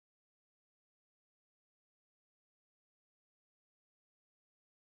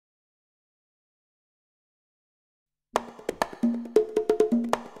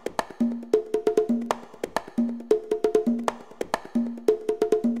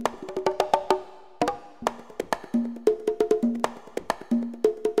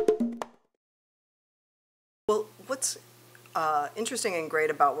interesting and great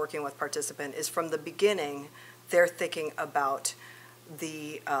about working with participant is from the beginning, they're thinking about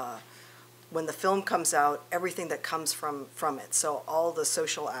the when the film comes out, everything that comes from it. So all the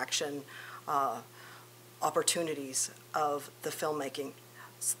social action opportunities of the filmmaking.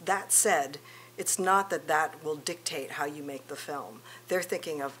 That said, it's not that that will dictate how you make the film. They're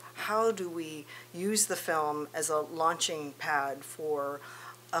thinking of how do we use the film as a launching pad for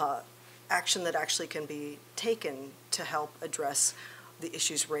action that actually can be taken to help address the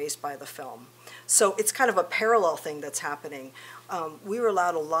issues raised by the film. So it's kind of a parallel thing that's happening. We were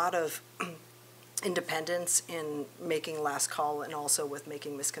allowed a lot of independence in making Last Call and also with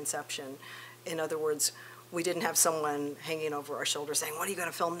making Misconception. In other words, we didn't have someone hanging over our shoulder saying, what are you going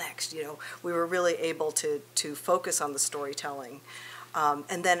to film next? You know, we were really able to focus on the storytelling.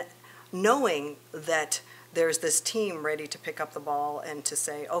 And then knowing that there's this team ready to pick up the ball and to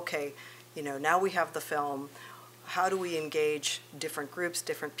say, okay, you know, now we have the film, how do we engage different groups,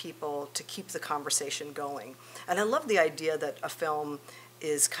 different people to keep the conversation going? And I love the idea that a film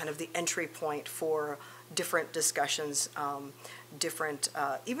is kind of the entry point for different discussions, different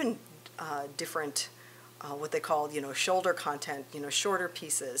what they call, you know, shoulder content, you know, shorter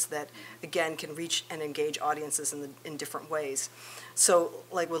pieces that, again, can reach and engage audiences in different ways. So,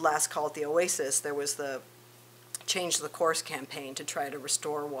 like with Last Call at the Oasis, there was the Change the Course campaign to try to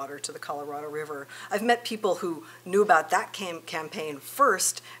restore water to the Colorado River. I've met people who knew about that campaign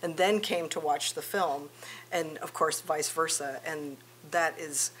first and then came to watch the film, and of course vice versa. And that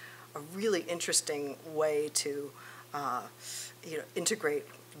is a really interesting way to you know, integrate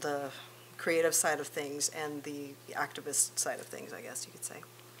the creative side of things and the activist side of things, I guess you could say.